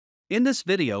In this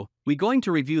video, we're going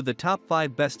to review the top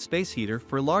 5 best space heater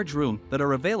for large room that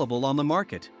are available on the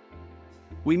market.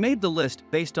 We made the list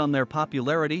based on their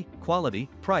popularity, quality,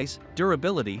 price,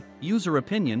 durability, user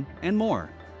opinion, and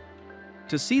more.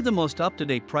 To see the most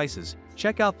up-to-date prices,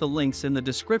 check out the links in the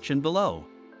description below.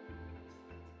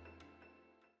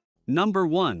 Number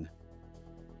 1.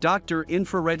 Dr.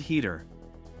 Infrared Heater.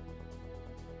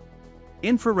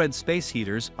 Infrared space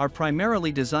heaters are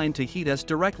primarily designed to heat us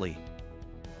directly.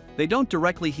 They don't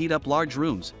directly heat up large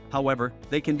rooms, however,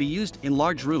 they can be used in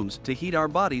large rooms to heat our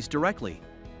bodies directly.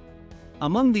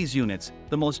 Among these units,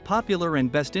 the most popular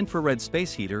and best infrared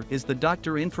space heater is the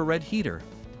Dr. Infrared Heater.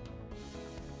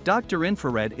 Dr.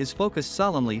 Infrared is focused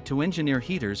solely to engineer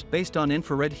heaters based on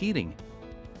infrared heating.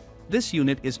 This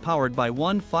unit is powered by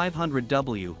one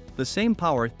 500W, the same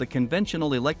power the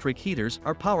conventional electric heaters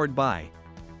are powered by.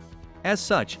 As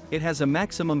such, it has a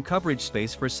maximum coverage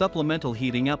space for supplemental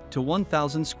heating up to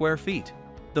 1,000 square feet.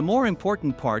 The more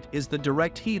important part is the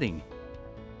direct heating.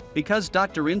 Because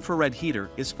Dr. Infrared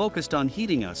Heater is focused on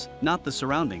heating us, not the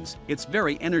surroundings, it's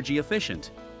very energy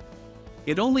efficient.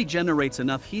 It only generates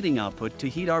enough heating output to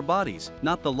heat our bodies,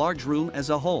 not the large room as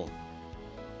a whole.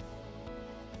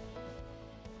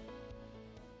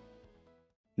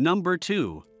 Number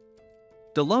 2.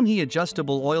 DeLonghi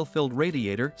Adjustable Oil-Filled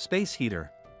Radiator Space Heater.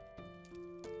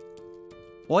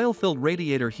 Oil-filled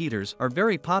radiator heaters are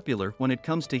very popular when it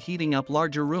comes to heating up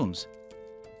larger rooms.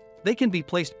 They can be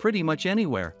placed pretty much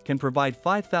anywhere, can provide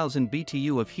 5,000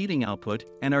 BTU of heating output,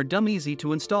 and are dumb easy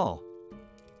to install.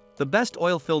 The best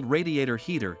oil-filled radiator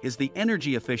heater is the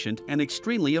energy efficient and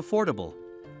extremely affordable.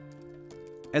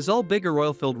 As all bigger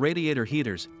oil-filled radiator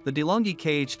heaters, the DeLonghi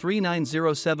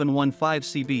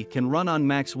KH390715CB can run on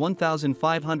max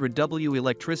 1500 W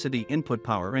electricity input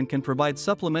power and can provide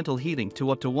supplemental heating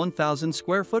to up to 1,000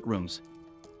 square foot rooms.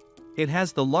 It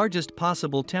has the largest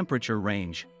possible temperature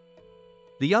range.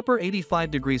 The upper 85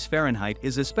 degrees Fahrenheit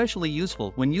is especially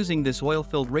useful when using this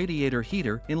oil-filled radiator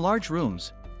heater in large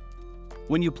rooms.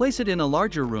 When you place it in a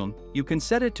larger room, you can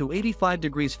set it to 85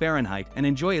 degrees Fahrenheit and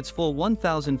enjoy its full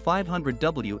 1500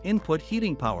 W input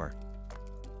heating power.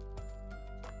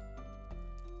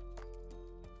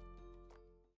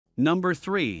 Number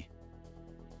 3.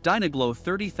 Dyna-Glo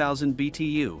 30,000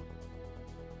 BTU.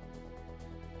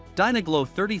 Dyna-Glo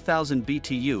 30,000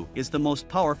 BTU is the most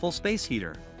powerful space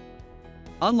heater.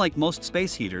 Unlike most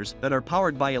space heaters that are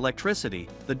powered by electricity,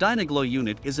 the Dyna-Glo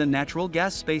unit is a natural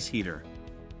gas space heater.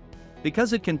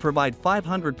 Because it can provide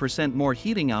 500% more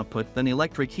heating output than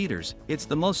electric heaters, it's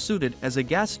the most suited as a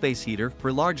gas space heater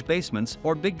for large basements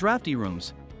or big drafty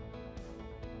rooms.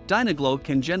 Dyna-Glo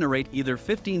can generate either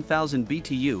 15,000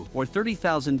 BTU or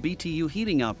 30,000 BTU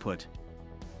heating output.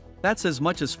 That's as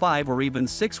much as 5 or even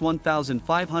 6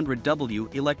 1,500 W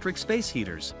electric space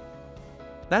heaters.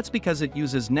 That's because it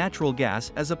uses natural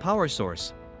gas as a power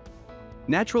source.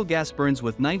 Natural gas burns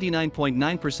with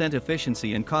 99.9%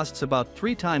 efficiency and costs about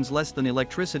 3 times less than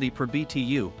electricity per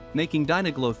BTU, making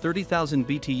Dyna-Glo 30,000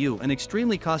 BTU an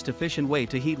extremely cost-efficient way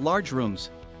to heat large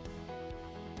rooms.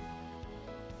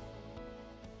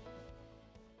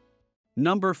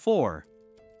 Number 4.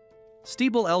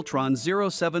 Stiebel Eltron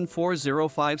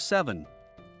 074057.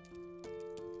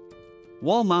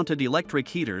 Wall-mounted electric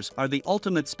heaters are the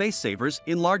ultimate space savers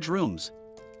in large rooms.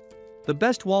 The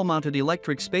best wall-mounted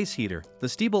electric space heater, the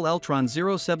Stiebel Eltron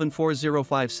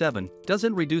 074057,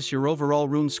 doesn't reduce your overall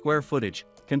room square footage,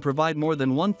 can provide more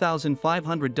than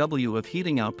 1,500 W of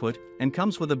heating output, and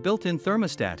comes with a built-in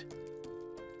thermostat.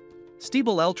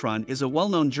 Stiebel Eltron is a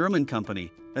well-known German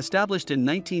company, established in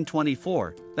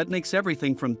 1924, that makes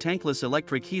everything from tankless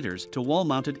electric heaters to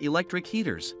wall-mounted electric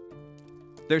heaters.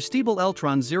 Their Stiebel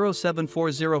Eltron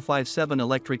 074057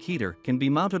 electric heater can be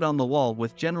mounted on the wall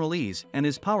with general ease and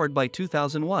is powered by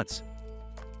 2,000 watts.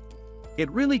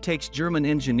 It really takes German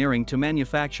engineering to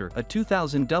manufacture a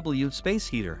 2,000 W space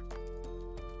heater.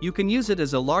 You can use it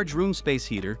as a large room space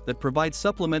heater that provides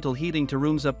supplemental heating to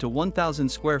rooms up to 1,000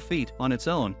 square feet on its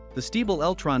own. The Stiebel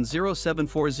Eltron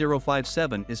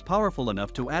 074057 is powerful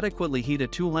enough to adequately heat a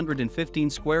 215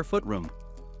 square foot room.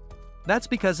 That's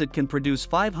because it can produce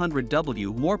 500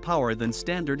 W more power than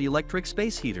standard electric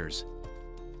space heaters.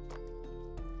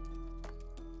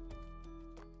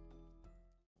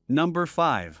 Number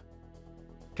 5.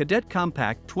 Cadet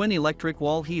Com-Pak Twin Electric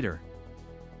Wall Heater.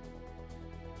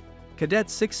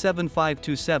 Cadet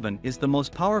 67527 is the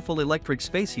most powerful electric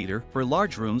space heater for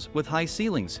large rooms with high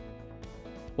ceilings.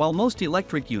 While most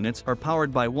electric units are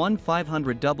powered by one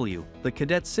 500W, the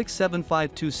Cadet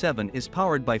 67527 is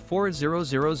powered by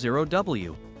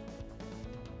 4000W.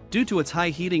 Due to its high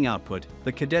heating output,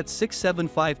 the Cadet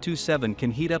 67527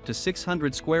 can heat up to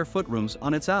 600 square foot rooms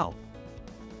on its owl.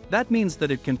 That means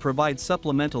that it can provide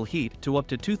supplemental heat to up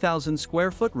to 2,000 square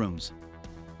foot rooms.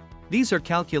 These are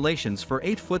calculations for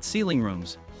 8-foot ceiling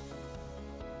rooms.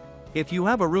 If you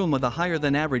have a room with a higher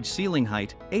than average ceiling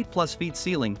height, 8+ feet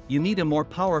ceiling, you need a more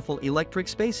powerful electric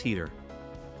space heater.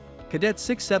 Cadet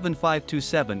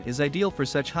 67527 is ideal for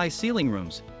such high ceiling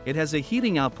rooms. It has a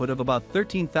heating output of about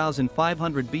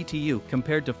 13,500 BTU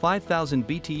compared to 5,000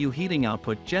 BTU heating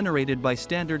output generated by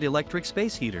standard electric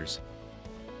space heaters.